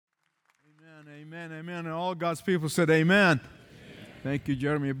Amen, amen. And all God's people said amen. Thank you,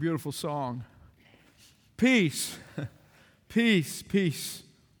 Jeremy. A beautiful song. Peace, peace, peace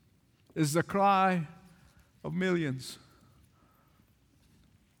is the cry of millions.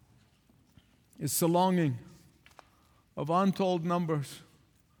 It's the longing of untold numbers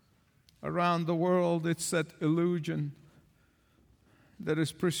around the world. It's that illusion that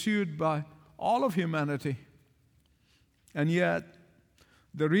is pursued by all of humanity. And yet,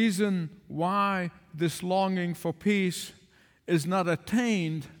 the reason why this longing for peace is not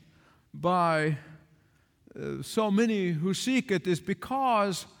attained by so many who seek it is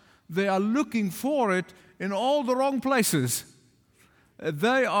because they are looking for it in all the wrong places.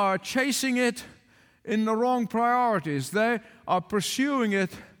 They are chasing it in the wrong priorities. They are pursuing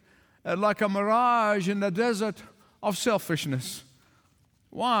it like a mirage in the desert of selfishness.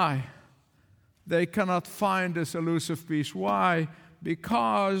 Why? They cannot find this elusive peace. Why?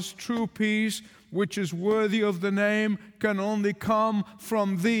 Because true peace, which is worthy of the name, can only come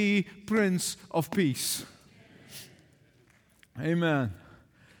from the Prince of Peace. Amen.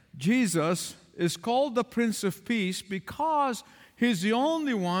 Jesus is called the Prince of Peace because He's the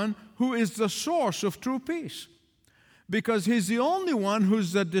only one who is the source of true peace. Because He's the only one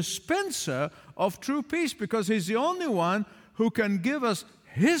who's the dispenser of true peace. Because He's the only one who can give us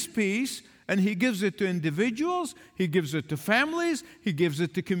His peace. And He gives it to individuals, He gives it to families, He gives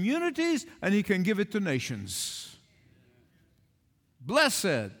it to communities, and He can give it to nations.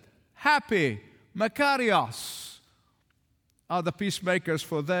 Blessed, happy, Makarios are the peacemakers,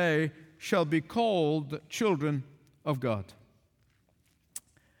 for they shall be called children of God.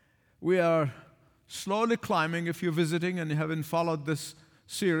 We are slowly climbing, if you're visiting and you haven't followed this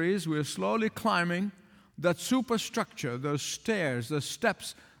series, we're slowly climbing that superstructure, those stairs, the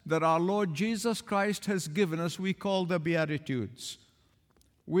steps that our Lord Jesus Christ has given us, we call the Beatitudes.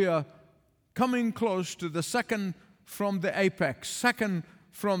 We are coming close to the second from the apex, second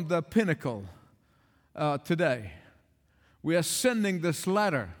from the pinnacle today. We are ascending this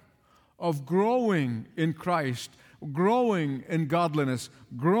ladder of growing in Christ, growing in godliness,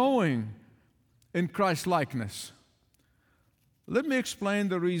 growing in Christ-likeness. Let me explain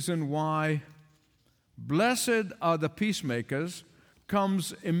the reason why blessed are the peacemakers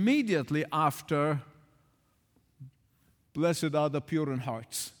comes immediately after blessed are the pure in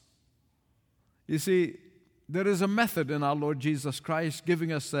hearts. You see, there is a method in our Lord Jesus Christ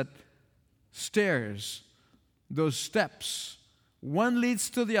giving us that stairs, those steps. One leads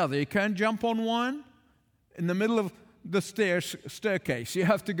to the other. You can't jump on one in the middle of the staircase. You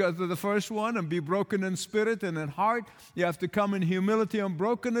have to go to the first one and be broken in spirit and in heart. You have to come in humility and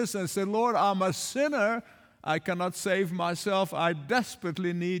brokenness and say, Lord, I'm a sinner. I cannot save myself. I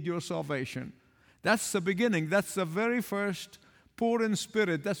desperately need your salvation. That's the beginning. That's the very first poor in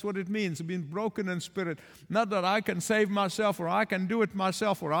spirit. That's what it means, being broken in spirit. Not that I can save myself or I can do it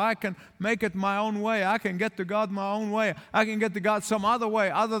myself or I can make it my own way. I can get to God my own way. I can get to God some other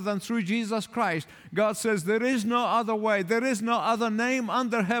way other than through Jesus Christ. God says there is no other way. There is no other name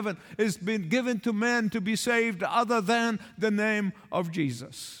under heaven is been given to men to be saved other than the name of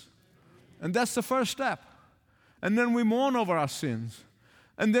Jesus. And that's the first step. And then we mourn over our sins.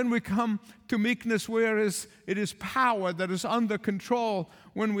 And then we come to meekness, where it is power that is under control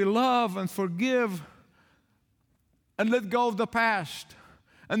when we love and forgive and let go of the past.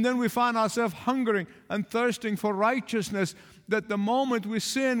 And then we find ourselves hungering and thirsting for righteousness, that the moment we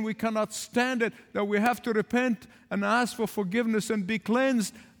sin, we cannot stand it, that we have to repent and ask for forgiveness and be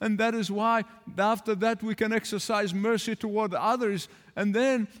cleansed. And that is why after that we can exercise mercy toward others. And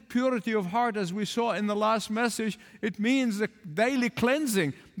then purity of heart, as we saw in the last message, it means the daily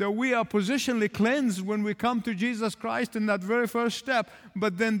cleansing, that we are positionally cleansed when we come to Jesus Christ in that very first step.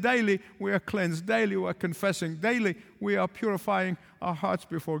 But then daily we are cleansed, daily we are confessing, daily we are purifying our hearts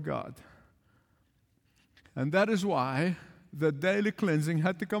before God. And that is why the daily cleansing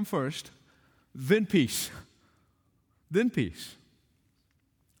had to come first, then peace. Then peace.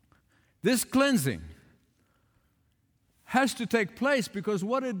 This cleansing has to take place because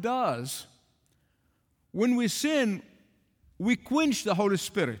what it does, when we sin, we quench the Holy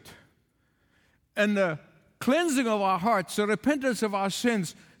Spirit. And the cleansing of our hearts, the repentance of our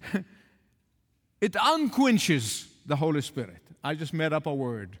sins, it unquenches the Holy Spirit. I just made up a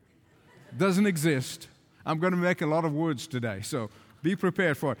word. Doesn't exist. I'm going to make a lot of words today, so be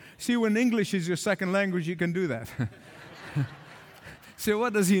prepared for it. See, when English is your second language, you can do that. See,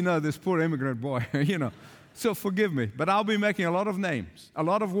 what does he know, this poor immigrant boy? So forgive me, but I'll be making a lot of names, a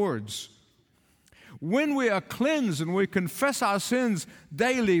lot of words. When we are cleansed and we confess our sins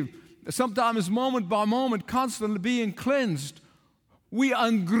daily, sometimes moment by moment, constantly being cleansed, we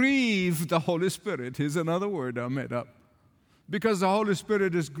ungrieve the Holy Spirit. Here's another word I made up. Because the Holy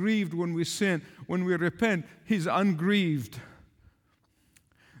Spirit is grieved when we sin, when we repent, He's ungrieved.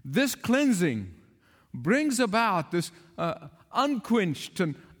 This cleansing brings about this unquenched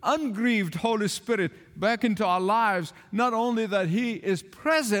and ungrieved Holy Spirit back into our lives. Not only that He is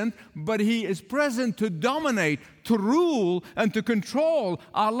present, but He is present to dominate, to rule, and to control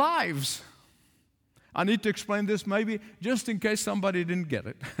our lives. I need to explain this maybe just in case somebody didn't get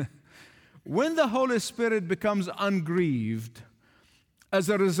it. When the Holy Spirit becomes ungrieved as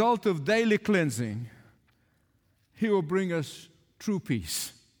a result of daily cleansing, He will bring us true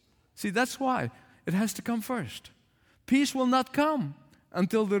peace. See, that's why it has to come first. Peace will not come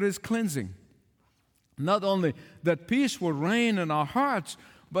until there is cleansing. Not only that peace will reign in our hearts,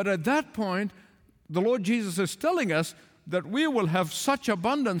 but at that point, the Lord Jesus is telling us that we will have such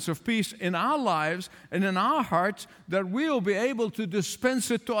abundance of peace in our lives and in our hearts that we will be able to dispense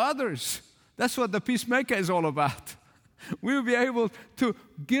it to others. That's what the peacemaker is all about. We will be able to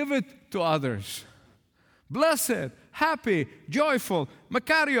give it to others. Blessed, happy, joyful,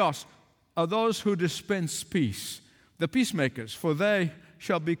 Makarios are those who dispense peace, the peacemakers, for they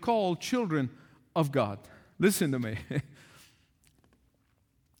shall be called children of God. Listen to me.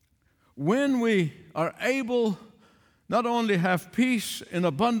 When we are able not only have peace in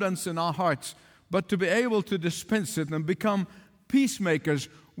abundance in our hearts, but to be able to dispense it and become peacemakers,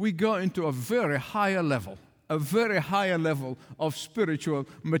 we go into a very higher level of spiritual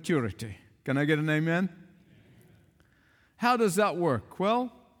maturity. Can I get an amen? How does that work?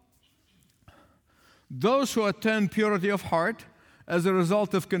 Well, those who attain purity of heart as a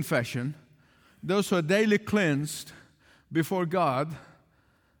result of confession, those who are daily cleansed before God,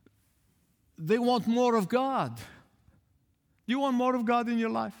 they want more of God. Do you want more of God in your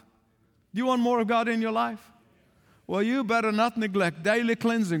life? Do you want more of God in your life? Well, you better not neglect daily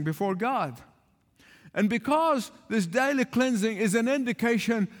cleansing before God. And because this daily cleansing is an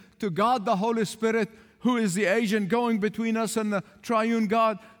indication to God the Holy Spirit, who is the agent going between us and the triune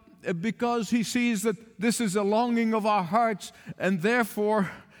God, because He sees that this is a longing of our hearts, and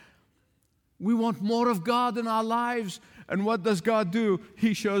therefore we want more of God in our lives. And what does God do?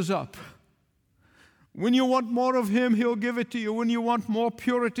 He shows up. When you want more of Him, He'll give it to you. When you want more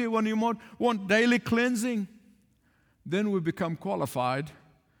purity, when you want daily cleansing, then we become qualified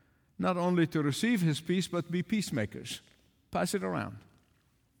not only to receive His peace, but be peacemakers. Pass it around.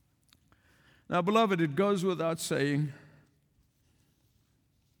 Now, beloved, it goes without saying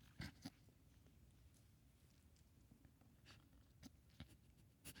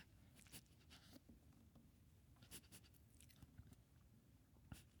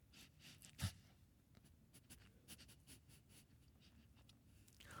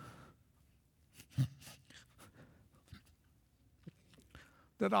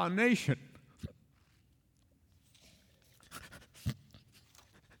that our nation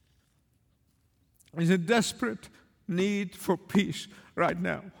is in desperate need for peace right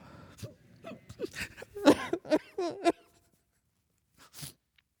now.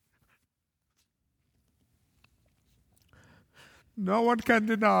 No one can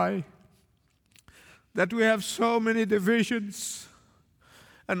deny that we have so many divisions,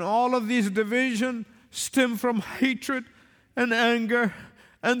 and all of these divisions stem from hatred and anger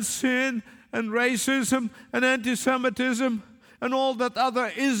and sin and racism and anti-Semitism and all that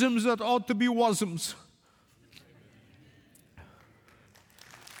other isms that ought to be wasms.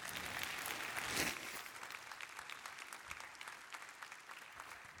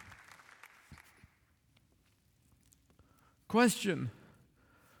 Question: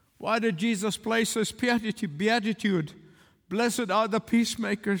 why did Jesus place this beatitude? Blessed are the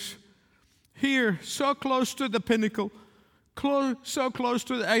peacemakers. Here, so close to the pinnacle, so close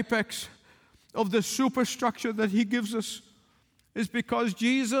to the apex of the superstructure that He gives us, is because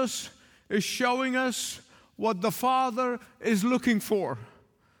Jesus is showing us what the Father is looking for.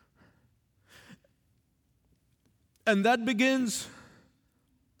 And that begins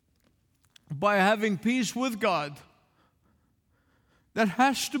by having peace with God. That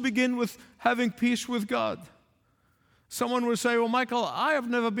has to begin with having peace with God. Someone will say, well, Michael, I have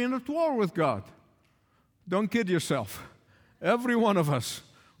never been at war with God. Don't kid yourself. Every one of us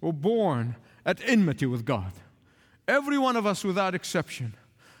were born at enmity with God. Every one of us without exception.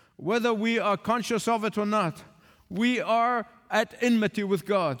 Whether we are conscious of it or not, we are at enmity with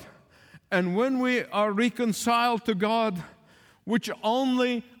God. And when we are reconciled to God, which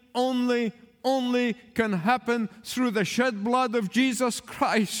only can happen through the shed blood of Jesus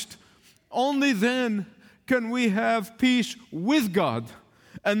Christ, only then can we have peace with God.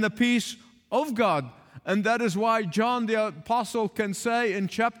 And the peace of God And that is why John the Apostle can say in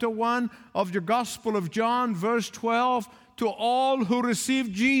chapter 1 of the Gospel of John, verse 12, to all who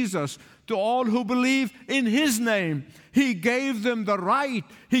receive Jesus, to all who believe in His name, He gave them the right,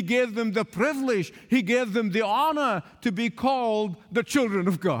 He gave them the privilege, He gave them the honor to be called the children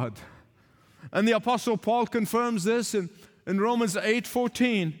of God. And the Apostle Paul confirms this in Romans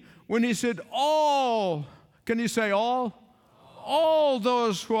 8:14, when he said, all, can you say all? All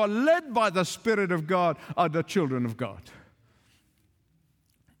those who are led by the Spirit of God are the children of God.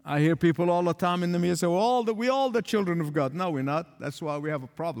 I hear people all the time in the media say, well, we all the children of God. No, we're not. That's why we have a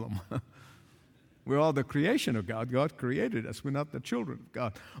problem. We're all the creation of God. God created us. We're not the children of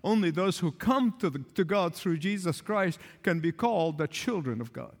God. Only those who come to God through Jesus Christ can be called the children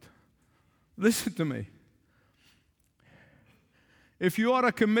of God. Listen to me. If you are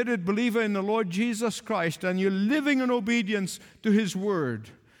a committed believer in the Lord Jesus Christ and you're living in obedience to His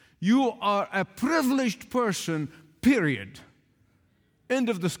Word, you are a privileged person, period. End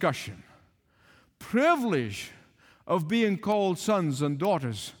of discussion. Privilege of being called sons and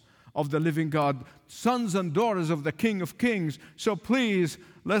daughters of the living God, sons and daughters of the King of Kings. So please,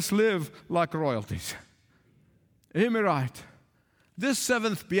 let's live like royalties. Hear me right. This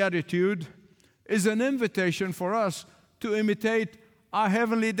seventh beatitude is an invitation for us to imitate our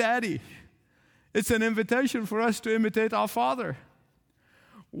Heavenly Daddy. It's an invitation for us to imitate our Father.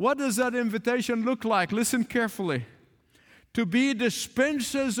 What does that invitation look like? Listen carefully. To be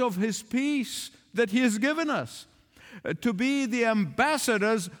dispensers of His peace that He has given us. To be the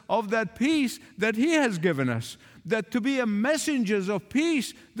ambassadors of that peace that He has given us. That to be messengers of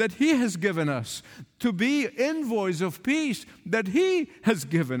peace that He has given us. To be envoys of peace that He has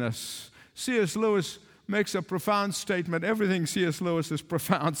given us. C.S. Lewis makes a profound statement. Everything C.S. Lewis is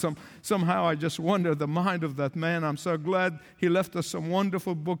profound. Somehow I just wonder the mind of that man. I'm so glad he left us some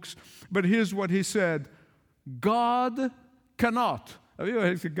wonderful books. But here's what he said. God cannot. Have you ever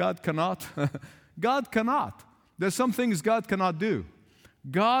heard God cannot? God cannot. There's some things God cannot do.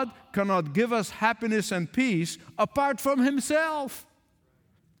 God cannot give us happiness and peace apart from Himself.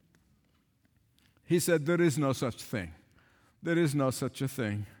 He said there is no such thing. There is no such a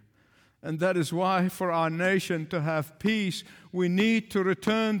thing. And that is why for our nation to have peace, we need to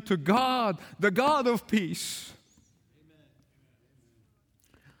return to God, the God of peace. Amen.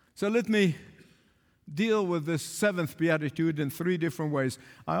 So let me deal with this seventh beatitude in three different ways.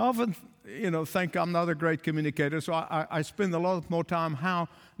 I often, think I'm not a great communicator, so I spend a lot more time how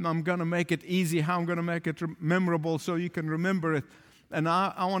I'm going to make it easy, how I'm going to make it memorable so you can remember it. And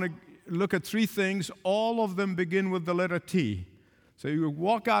I want to look at three things. All of them begin with the letter T. So you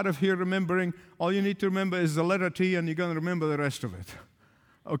walk out of here remembering, all you need to remember is the letter T, and you're going to remember the rest of it.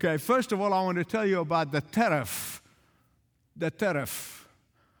 Okay, first of all, I want to tell you about the tariff. The tariff.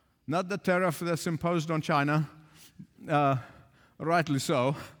 Not the tariff that's imposed on China, rightly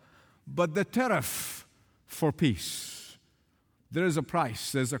so, but the tariff for peace. There is a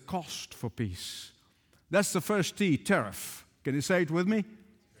price, there's a cost for peace. That's the first T, tariff. Can you say it with me?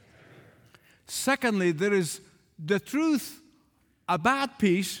 Secondly, there is the truth about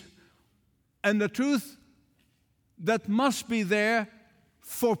peace and the truth that must be there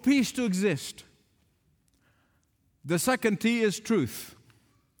for peace to exist. The second T is truth.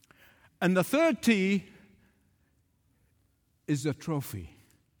 And the third T is the trophy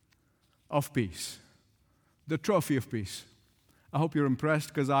of peace. The trophy of peace. I hope you're impressed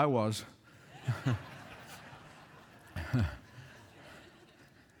because I was.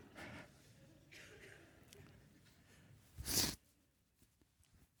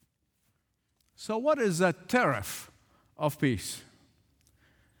 So what is that tariff of peace?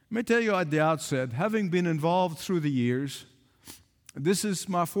 Let me tell you at the outset, having been involved through the years, this is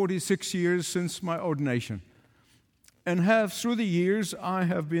my 46 years since my ordination, and through the years I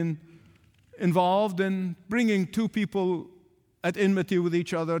have been involved in bringing two people at enmity with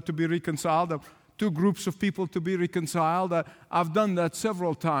each other to be reconciled, two groups of people to be reconciled. I've done that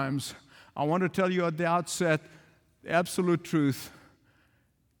several times. I want to tell you at the outset, the absolute truth.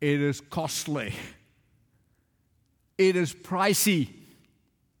 It is costly. It is pricey.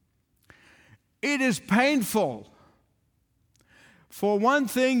 It is painful. For one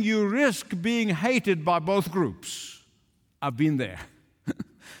thing, you risk being hated by both groups. I've been there.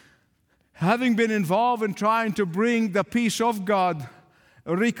 Having been involved in trying to bring the peace of God,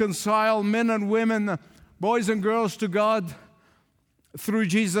 reconcile men and women, boys and girls to God through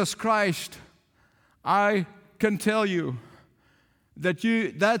Jesus Christ, I can tell you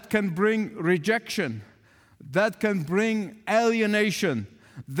that can bring rejection, that can bring alienation,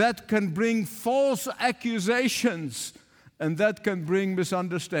 that can bring false accusations, and that can bring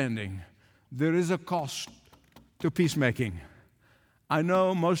misunderstanding. there is a cost to peacemaking. I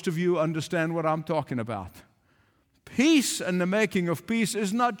know most of you understand what I'm talking about. Peace and the making of peace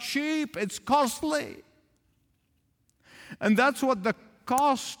is not cheap, it's costly. And that's what the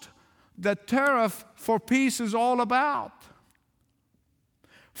cost, the tariff for peace is all about.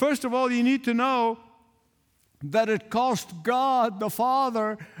 First of all, you need to know that it cost God the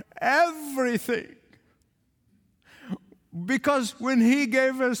Father everything. Because when He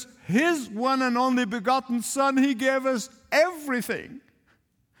gave us His one and only begotten Son, He gave us everything.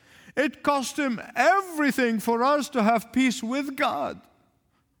 It cost Him everything for us to have peace with God.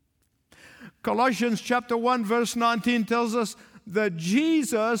 Colossians chapter 1 verse 19 tells us that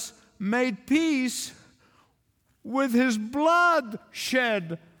Jesus made peace with His blood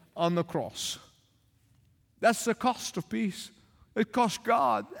shed on the cross. That's the cost of peace. It cost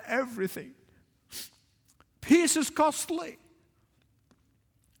God everything. Peace is costly.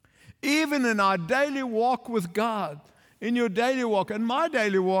 Even in our daily walk with God, in your daily walk, and my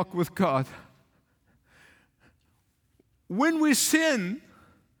daily walk with God, when we sin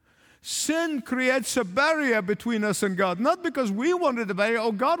creates a barrier between us and God. Not because we wanted a barrier,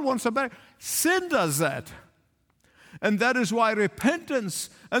 or God wants a barrier. Sin does that. And that is why repentance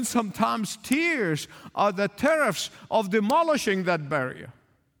and sometimes tears are the tariffs of demolishing that barrier.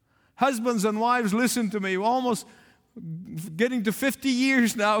 Husbands and wives, listen to me. We're almost getting to 50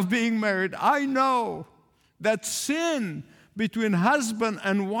 years now of being married. I know that sin between husband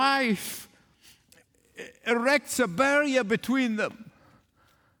and wife erects a barrier between them.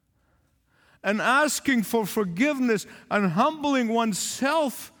 And asking for forgiveness and humbling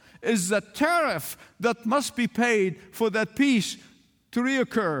oneself is the tariff that must be paid for that peace to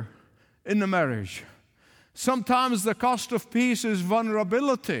reoccur in the marriage. Sometimes the cost of peace is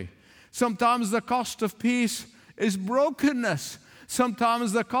vulnerability. Sometimes the cost of peace is brokenness.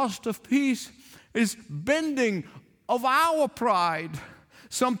 Sometimes the cost of peace is bending of our pride.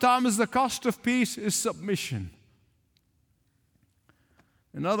 Sometimes the cost of peace is submission.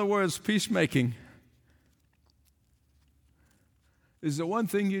 In other words, peacemaking is the one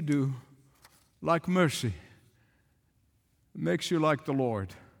thing you do like mercy. It makes you like the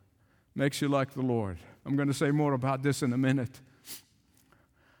Lord. Makes you like the Lord. I'm going to say more about this in a minute.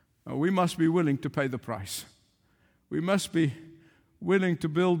 We must be willing to pay the price. We must be willing to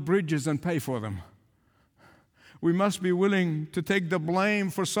build bridges and pay for them. We must be willing to take the blame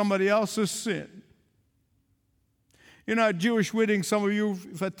for somebody else's sin. You know, a Jewish wedding, some of you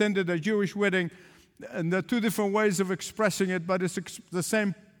have attended a Jewish wedding, and there are two different ways of expressing it, but it's the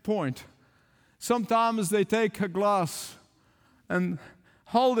same point. Sometimes they take a glass and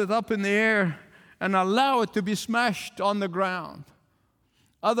hold it up in the air and allow it to be smashed on the ground.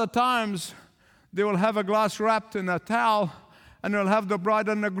 Other times, they will have a glass wrapped in a towel, and they'll have the bride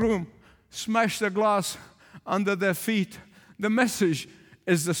and the groom smash the glass under their feet. The message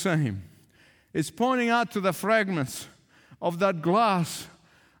is the same. It's pointing out to the fragments of that glass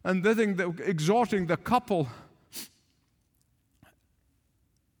and exhorting the couple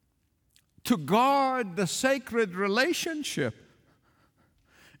to guard the sacred relationship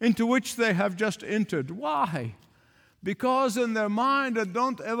into which they have just entered. Why? Because in their mind, and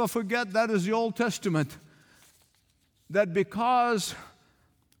don't ever forget that is the Old Testament, that because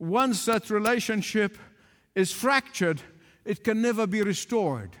once that relationship is fractured, it can never be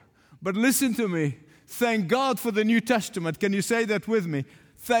restored. But listen to me. Thank God for the New Testament. Can you say that with me?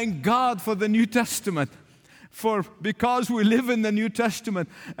 Thank God for the New Testament. Because we live in the New Testament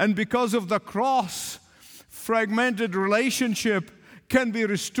and because of the cross, fragmented relationship can be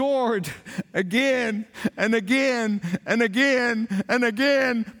restored again and again and again and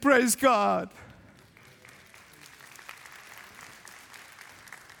again. Praise God.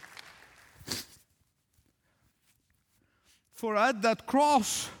 For at that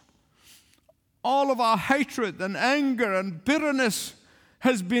cross, all of our hatred and anger and bitterness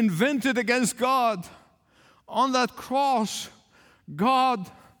has been vented against God. On that cross, God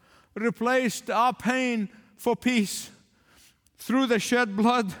replaced our pain for peace. Through the shed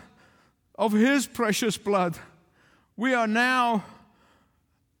blood of His precious blood, we are now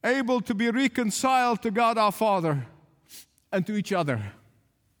able to be reconciled to God our Father and to each other.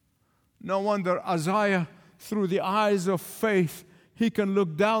 No wonder Isaiah, through the eyes of faith, he can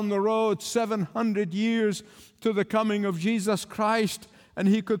look down the road 700 years to the coming of Jesus Christ, and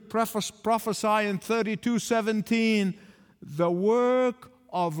he could prophesy in 32:17, the work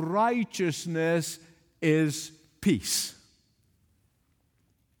of righteousness is peace.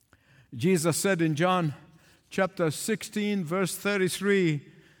 Jesus said in John chapter 16, verse 33,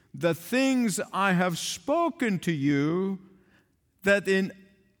 the things I have spoken to you, that in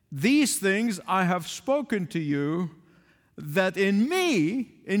these things I have spoken to you, that in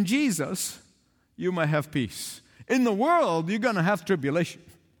me, in Jesus, you may have peace. In the world, you're going to have tribulation.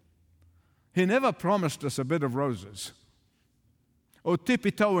 He never promised us a bed of roses or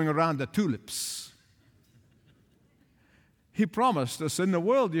tippy-toeing around the tulips. He promised us, in the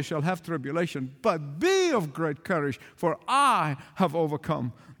world you shall have tribulation, but be of great courage, for I have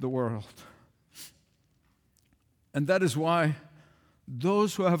overcome the world. And that is why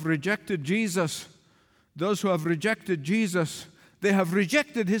those who have rejected Jesus, they have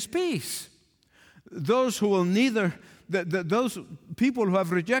rejected His peace. Those people who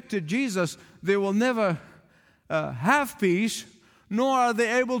have rejected Jesus, they will never have peace, nor are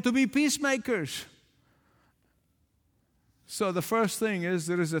they able to be peacemakers. So the first thing is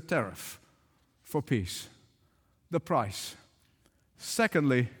there is a tariff for peace, the price.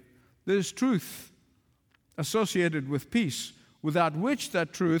 Secondly, there is truth associated with peace, without which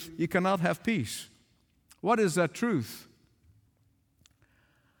that truth you cannot have peace. What is that truth?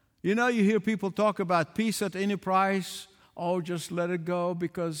 You know, you hear people talk about peace at any price. Oh, just let it go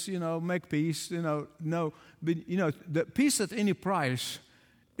because, make peace. No. But, the peace at any price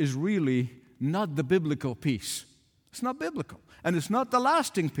is really not the biblical peace. It's not biblical. And it's not the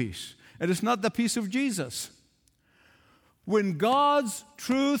lasting peace. And it's not the peace of Jesus. When God's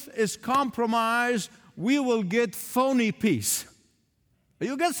truth is compromised, we will get phony peace.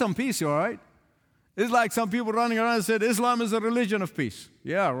 You'll get some peace, all right? It's like some people running around and said, Islam is a religion of peace.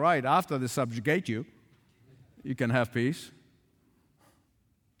 Yeah, right. After they subjugate you, you can have peace.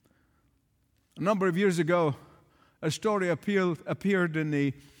 A number of years ago, a story appeared in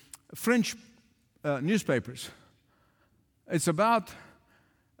the French newspapers. It's about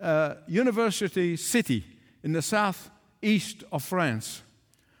a university city in the southeast of France.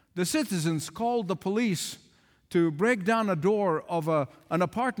 The citizens called the police to break down a door of an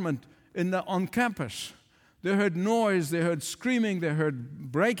apartment on campus. They heard noise, they heard screaming, they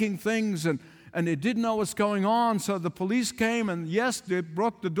heard breaking things, and they didn't know what's going on. So the police came, and yes, they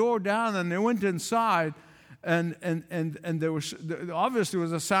broke the door down, and they went inside, and there was obviously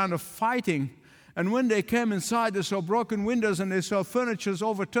was a sound of fighting. And when they came inside, they saw broken windows, and they saw furniture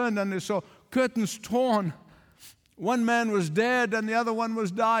overturned, and they saw curtains torn. One man was dead, and the other one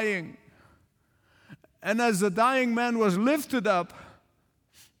was dying. And as the dying man was lifted up,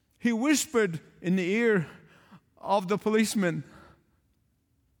 he whispered in the ear of the policeman.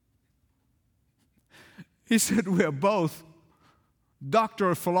 He said, "We are both Doctor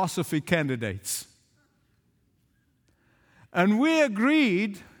of Philosophy candidates. And we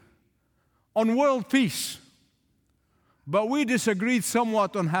agreed on world peace, but we disagreed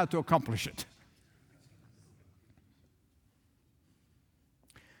somewhat on how to accomplish it."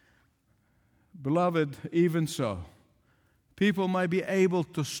 Beloved, even so, people may be able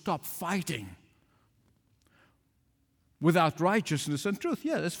to stop fighting without righteousness and truth.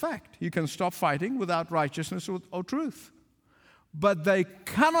 Yeah, that's fact. You can stop fighting without righteousness or truth. But they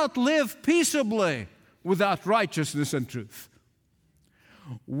cannot live peaceably without righteousness and truth.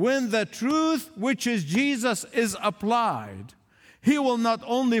 When the truth, which is Jesus, is applied, He will not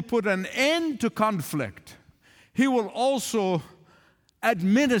only put an end to conflict, He will also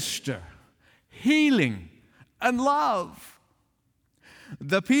administer healing and love.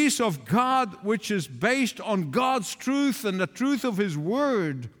 The peace of God, which is based on God's truth and the truth of His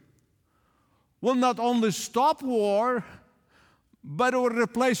Word, will not only stop war, but it will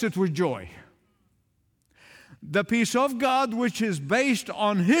replace it with joy. The peace of God, which is based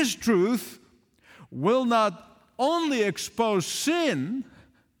on His truth, will not only expose sin,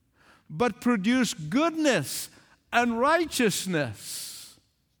 but produce goodness and righteousness.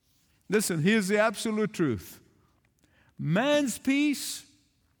 Listen, here's the absolute truth. Man's peace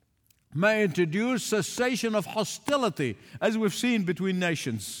may introduce cessation of hostility, as we've seen between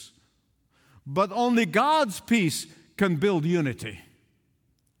nations. But only God's peace can build unity.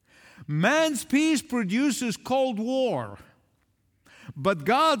 Man's peace produces cold war, but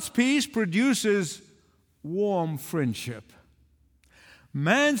God's peace produces warm friendship.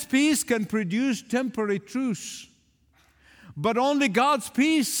 Man's peace can produce temporary truce, but only God's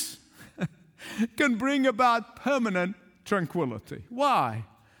peace can bring about permanent tranquility. Why?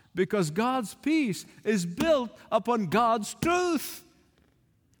 Because God's peace is built upon God's truth.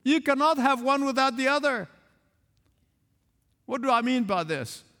 You cannot have one without the other. What do I mean by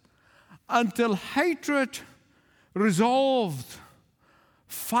this? Until hatred resolved,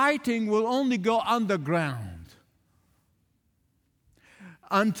 fighting will only go underground.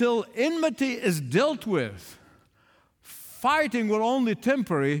 Until enmity is dealt with, fighting will only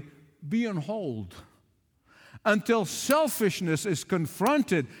temporarily be on hold. until selfishness is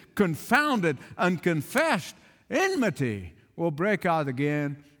confronted, confounded, and confessed, enmity will break out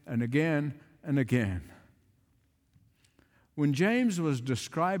again and again and again. When James was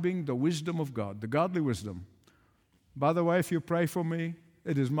describing the wisdom of God, the godly wisdom, by the way, if you pray for me,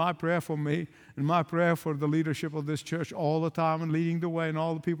 it is my prayer for me and my prayer for the leadership of this church all the time and leading the way and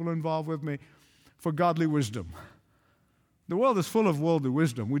all the people involved with me for godly wisdom. The world is full of worldly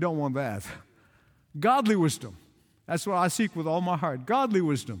wisdom. We don't want that. Godly wisdom. That's what I seek with all my heart. Godly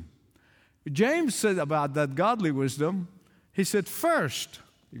wisdom. James said about that godly wisdom, he said, first,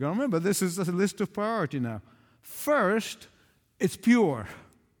 you're going to remember, this is a list of priority now. First, it's pure.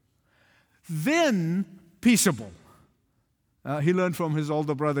 Then, peaceable. He learned from his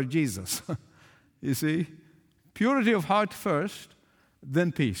older brother Jesus. You see? Purity of heart first,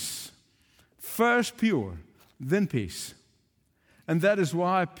 then peace. First pure, then peace. And that is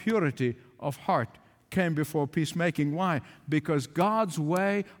why purity of heart came before peacemaking. Why? Because God's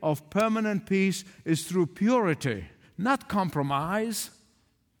way of permanent peace is through purity, not compromise,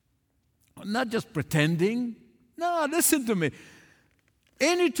 not just pretending. No, listen to me.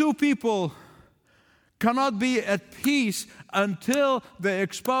 Any two people cannot be at peace until they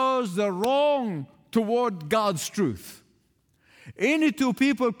expose the wrong toward God's truth. Any two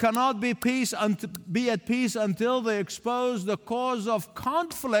people cannot be at peace until they expose the cause of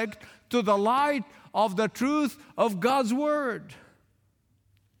conflict to the light of the truth of God's Word.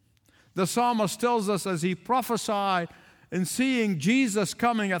 The psalmist tells us as he prophesied in seeing Jesus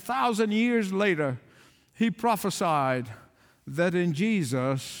coming 1,000 years later, he prophesied that in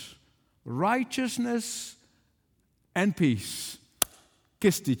Jesus, righteousness and peace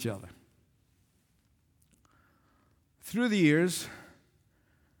kissed each other. Through the years,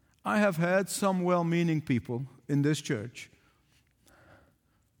 I have had some well-meaning people in this church,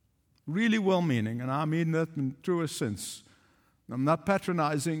 really well-meaning, and I mean that in truest sense. I'm not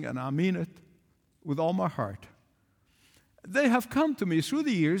patronizing, and I mean it with all my heart. They have come to me through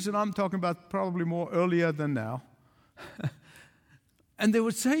the years, and I'm talking about probably more earlier than now, and they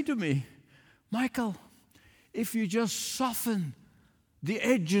would say to me, Michael, if you just soften the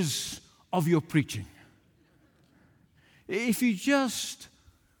edges of your preaching, if you just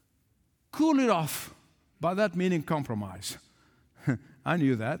cool it off, by that meaning compromise. I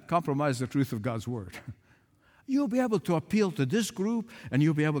knew that. Compromise the truth of God's Word. You'll be able to appeal to this group, and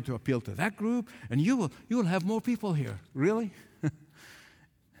you'll be able to appeal to that group, and you will have more people here. Really?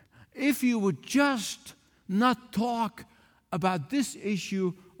 If you would just not talk about this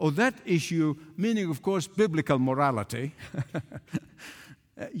issue or that issue, meaning, of course, biblical morality,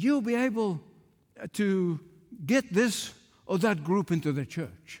 you'll be able to get this or that group into the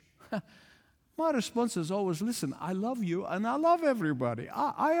church. My response is always, listen, I love you and I love everybody.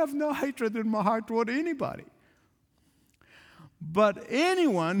 I have no hatred in my heart toward anybody. But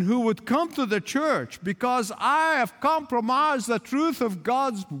anyone who would come to the church because I have compromised the truth of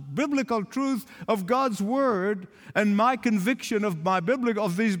God's biblical truth of God's Word and my conviction of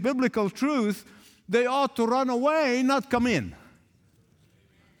these biblical truth, they ought to run away, not come in.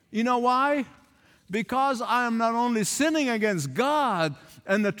 You know why? Because I am not only sinning against God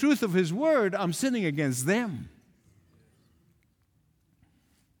and the truth of His Word, I'm sinning against them.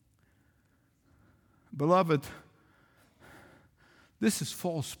 Beloved, this is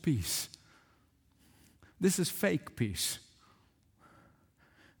false peace. This is fake peace.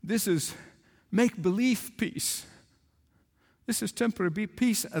 This is make-believe peace. This is temporary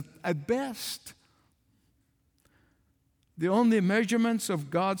peace at best. The only measurements of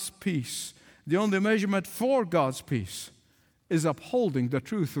God's peace, the only measurement for God's peace is upholding the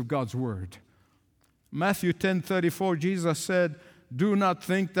truth of God's Word. Matthew 10:34, Jesus said, "Do not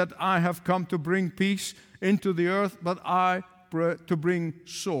think that I have come to bring peace into the earth, but to bring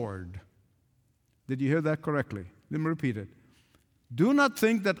sword." Did you hear that correctly? Let me repeat it. Do not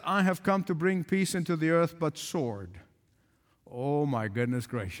think that I have come to bring peace into the earth, but sword. Oh my goodness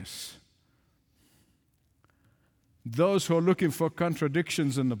gracious. Those who are looking for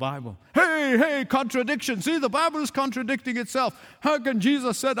contradictions in the Bible. Hey, contradiction. See, the Bible is contradicting itself. How can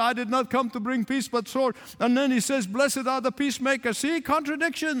Jesus said, I did not come to bring peace but sword? And then He says, blessed are the peacemakers. See,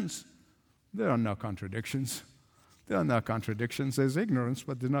 contradictions. There are no contradictions. There are no contradictions. There's ignorance,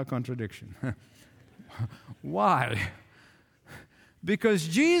 but there's no contradiction. Why? Because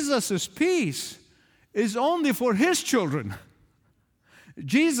Jesus' peace is only for His children.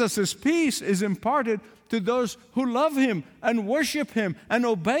 Jesus' peace is imparted to those who love Him and worship Him and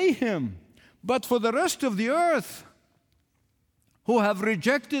obey Him. But for the rest of the earth who have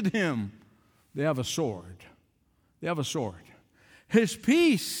rejected Him, they have a sword. They have a sword. His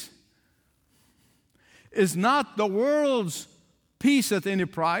peace is not the world's peace at any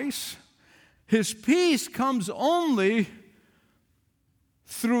price. His peace comes only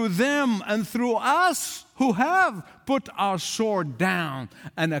through them and through us who have put our sword down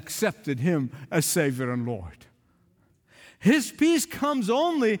and accepted Him as Savior and Lord. His peace comes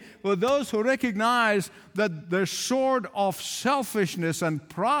only for those who recognize that their sword of selfishness and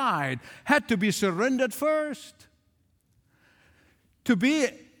pride had to be surrendered first. To be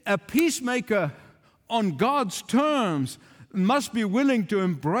a peacemaker on God's terms must be willing to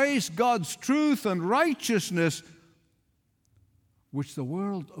embrace God's truth and righteousness, which the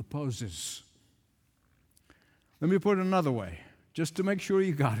world opposes. Let me put it another way, just to make sure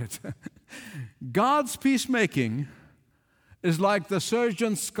you got it. God's peacemaking is like the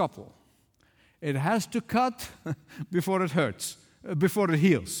surgeon's scalpel. It has to cut before it hurts, before it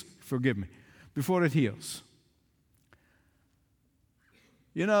heals. Forgive me. Before it heals.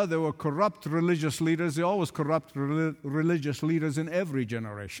 You know, there were corrupt religious leaders. There are always corrupt religious leaders in every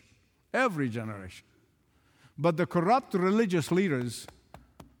generation. Every generation. But the corrupt religious leaders,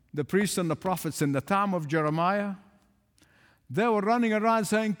 the priests and the prophets in the time of Jeremiah, they were running around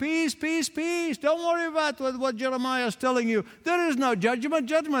saying, peace, peace, peace. Don't worry about what Jeremiah is telling you. There is no judgment.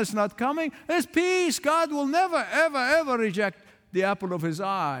 Judgment is not coming. There's peace. God will never, ever, ever reject the apple of His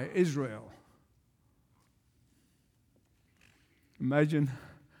eye, Israel. Imagine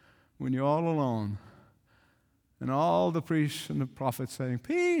when you're all alone and all the priests and the prophets saying,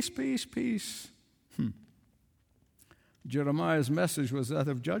 peace, peace, peace. Jeremiah's message was that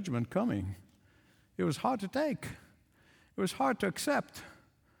of judgment coming. It was hard to take. It was hard to accept.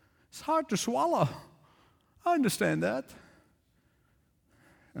 It's hard to swallow. I understand that.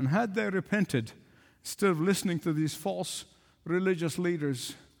 And had they repented, instead of listening to these false religious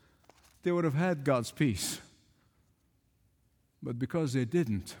leaders, they would have had God's peace. But because they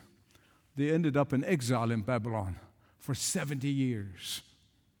didn't, they ended up in exile in Babylon for 70 years.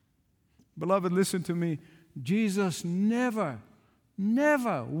 Beloved, listen to me. Jesus never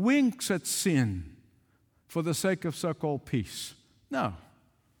winks at sin for the sake of so-called peace. No.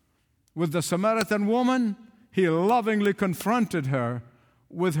 With the Samaritan woman, He lovingly confronted her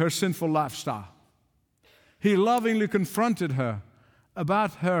with her sinful lifestyle. He lovingly confronted her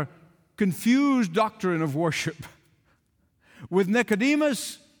about her confused doctrine of worship. With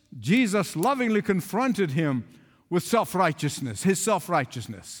Nicodemus, Jesus lovingly confronted him with self-righteousness, his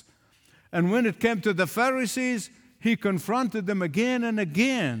self-righteousness. And when it came to the Pharisees, He confronted them again and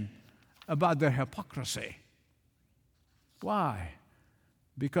again about their hypocrisy. Why?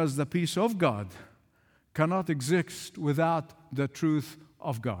 Because the peace of God cannot exist without the truth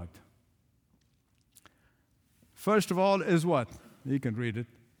of God. First of all is what? You can read it.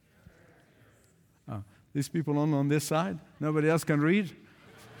 These people on this side, nobody else can read.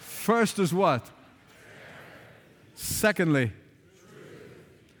 First is what? Secondly,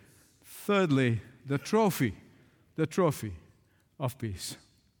 thirdly, the trophy of peace.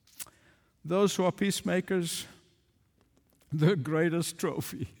 Those who are peacemakers, the greatest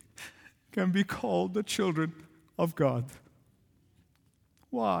trophy can be called the children of God.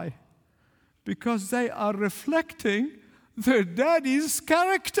 Why? Because they are reflecting their daddy's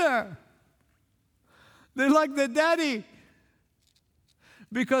character. They're like their daddy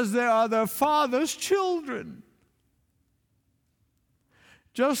because they are their father's children.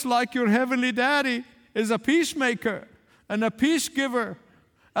 Just like your heavenly daddy is a peacemaker and a peace giver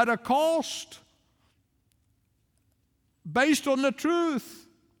at a cost based on the truth,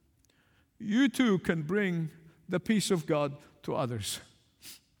 you too can bring the peace of God to others.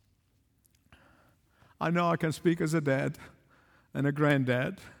 I know I can speak as a dad and a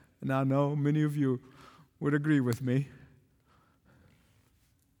granddad, and I know many of you would agree with me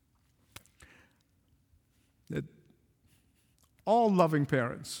that all loving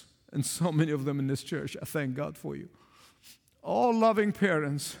parents, and so many of them in this church, I thank God for you, all loving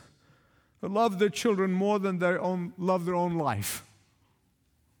parents who love their children more than love their own life.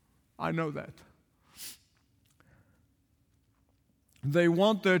 I know that. They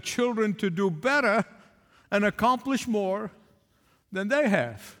want their children to do better and accomplish more than they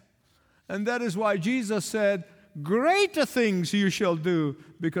have. And that is why Jesus said, greater things you shall do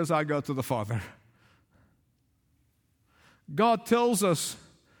because I go to the Father. God tells us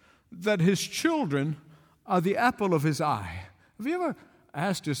that His children are the apple of His eye. Have you ever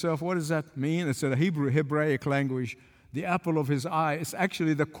asked yourself, what does that mean? It's a Hebraic language. The apple of His eye is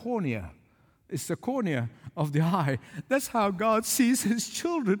actually the cornea. It's the cornea of the eye. That's how God sees His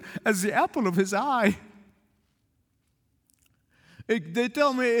children, as the apple of His eye. They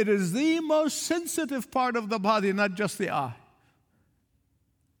tell me it is the most sensitive part of the body, not just the eye.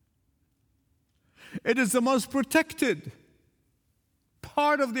 It is the most protected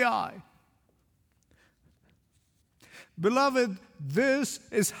part of the eye. Beloved, this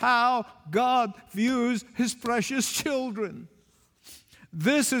is how God views His precious children.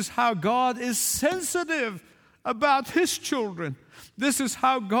 This is how God is sensitive about His children. This is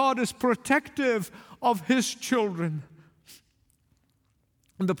how God is protective of His children.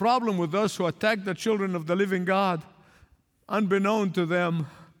 And the problem with those who attack the children of the living God, unbeknown to them,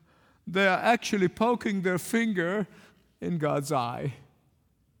 they are actually poking their finger in God's eye.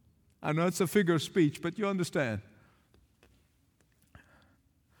 I know it's a figure of speech, but you understand.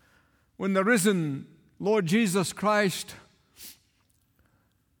 When the risen Lord Jesus Christ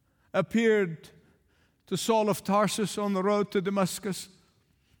appeared to Saul of Tarsus on the road to Damascus,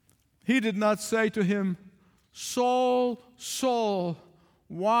 He did not say to him, "Saul, Saul,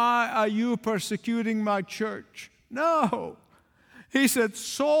 why are you persecuting my church?" No. He said,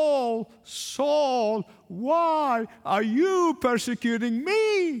 "Saul, Saul, why are you persecuting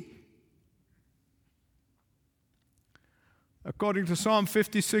me?" According to Psalm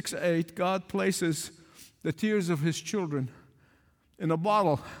 56:8, God places the tears of His children in a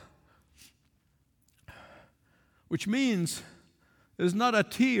bottle, which means there's not a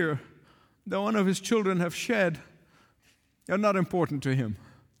tear that one of His children have shed are not important to Him.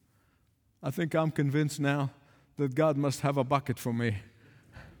 I think I'm convinced now that God must have a bucket for me.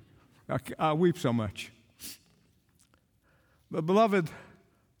 I weep so much. But beloved,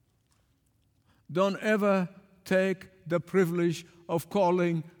 don't ever take the privilege of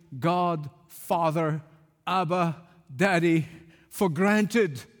calling God Father, Abba, Daddy for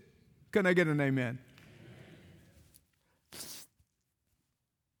granted. Can I get an amen?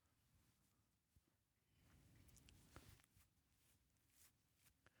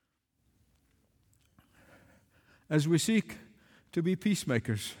 As we seek to be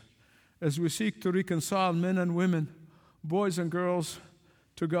peacemakers, as we seek to reconcile men and women, boys and girls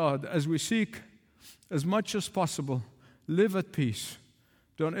to God, as we seek as much as possible, live at peace,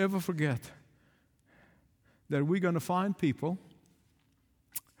 don't ever forget that we're going to find people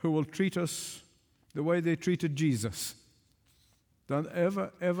who will treat us the way they treated Jesus. Don't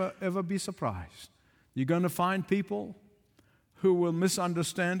ever, ever, ever be surprised. You're going to find people who will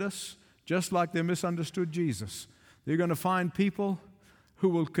misunderstand us just like they misunderstood Jesus. You're going to find people who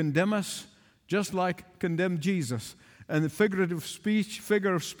will condemn us just like condemned Jesus. And the figure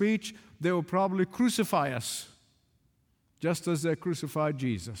of speech, they will probably crucify us just as they crucified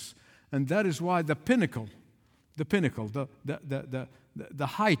Jesus. And that is why the pinnacle, the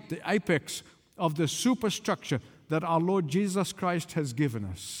height, the apex of the superstructure that our Lord Jesus Christ has given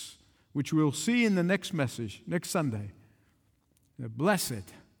us, which we'll see in the next message, next Sunday. The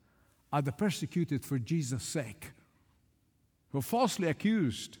blessed are the persecuted for Jesus' sake, who are falsely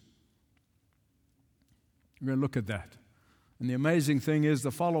accused. We're going to look at that. And the amazing thing is,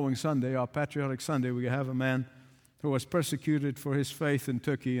 the following Sunday, our Patriotic Sunday, we have a man who was persecuted for his faith in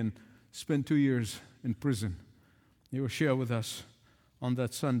Turkey and spent 2 years in prison. He will share with us on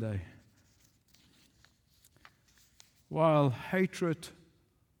that Sunday. While hatred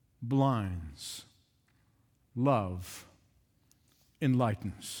blinds, love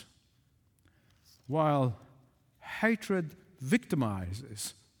enlightens. While hatred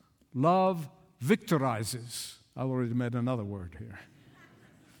victimizes, love victorizes. I already made another word here.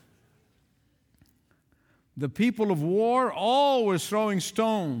 The people of war always throwing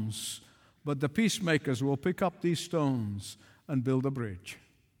stones, but the peacemakers will pick up these stones and build a bridge.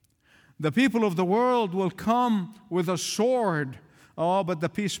 The people of the world will come with a sword, but the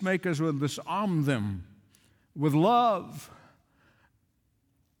peacemakers will disarm them with love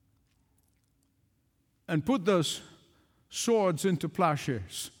and put those swords into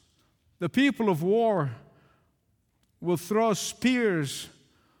plowshares. The people of war will throw spears,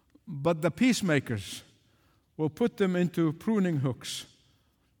 but the peacemakers will put them into pruning hooks.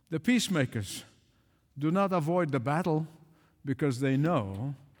 The peacemakers do not avoid the battle because they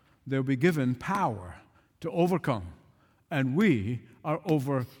know they'll be given power to overcome, and we are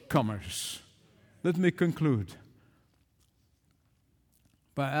overcomers. Let me conclude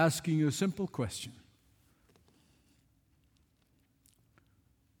by asking you a simple question.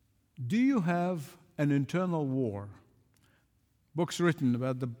 Do you have an internal war? Books written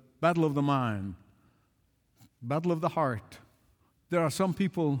about the battle of the mind, battle of the heart. There are some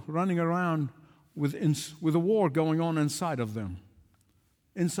people running around with a war going on inside of them.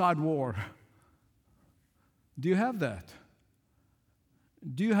 Inside war. Do you have that?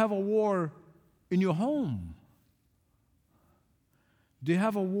 Do you have a war in your home? Do you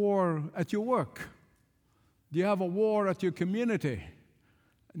have a war at your work? Do you have a war at your community,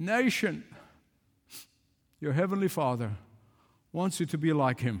 nation? Your Heavenly Father wants you to be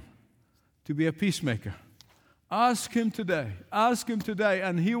like Him, to be a peacemaker. Ask Him today,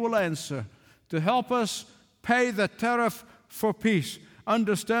 and He will answer, to help us pay the tariff for peace,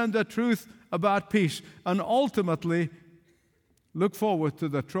 understand the truth about peace, and ultimately look forward to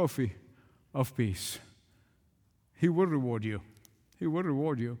the trophy of peace. He will reward you. He will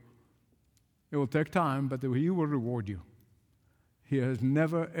reward you. It will take time, but He will reward you. He has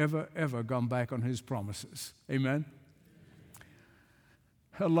never, ever, ever gone back on His promises. Amen?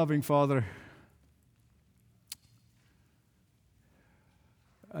 Our loving Father,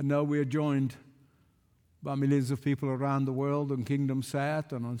 I know we are joined by millions of people around the world on Kingdom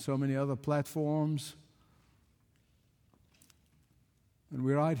Sat and on so many other platforms. And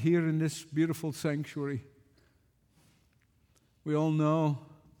we're right here in this beautiful sanctuary. We all know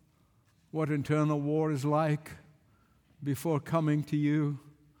what internal war is like before coming to you.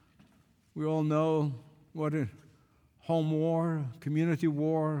 We all know what a home war, community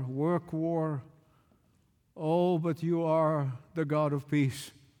war, work war. Oh, but you are the God of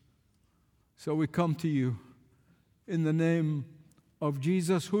peace. So we come to you in the name of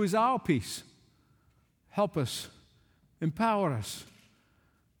Jesus, who is our peace. Help us, empower us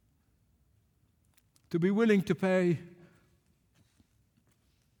to be willing to pay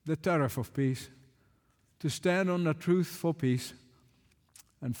the tariff of peace, to stand on the truth for peace.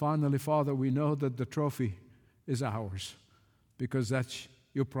 And finally, Father, we know that the trophy is ours because that's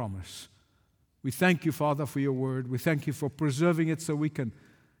your promise. We thank you, Father, for your word. We thank you for preserving it so we can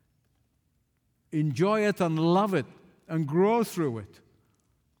enjoy it and love it and grow through it.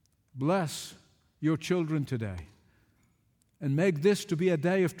 Bless your children today and make this to be a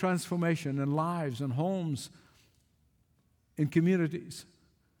day of transformation in lives and homes, in communities.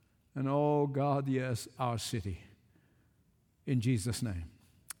 And oh God, yes, our city. In Jesus' name,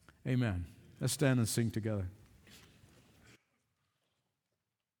 amen. Let's stand and sing together.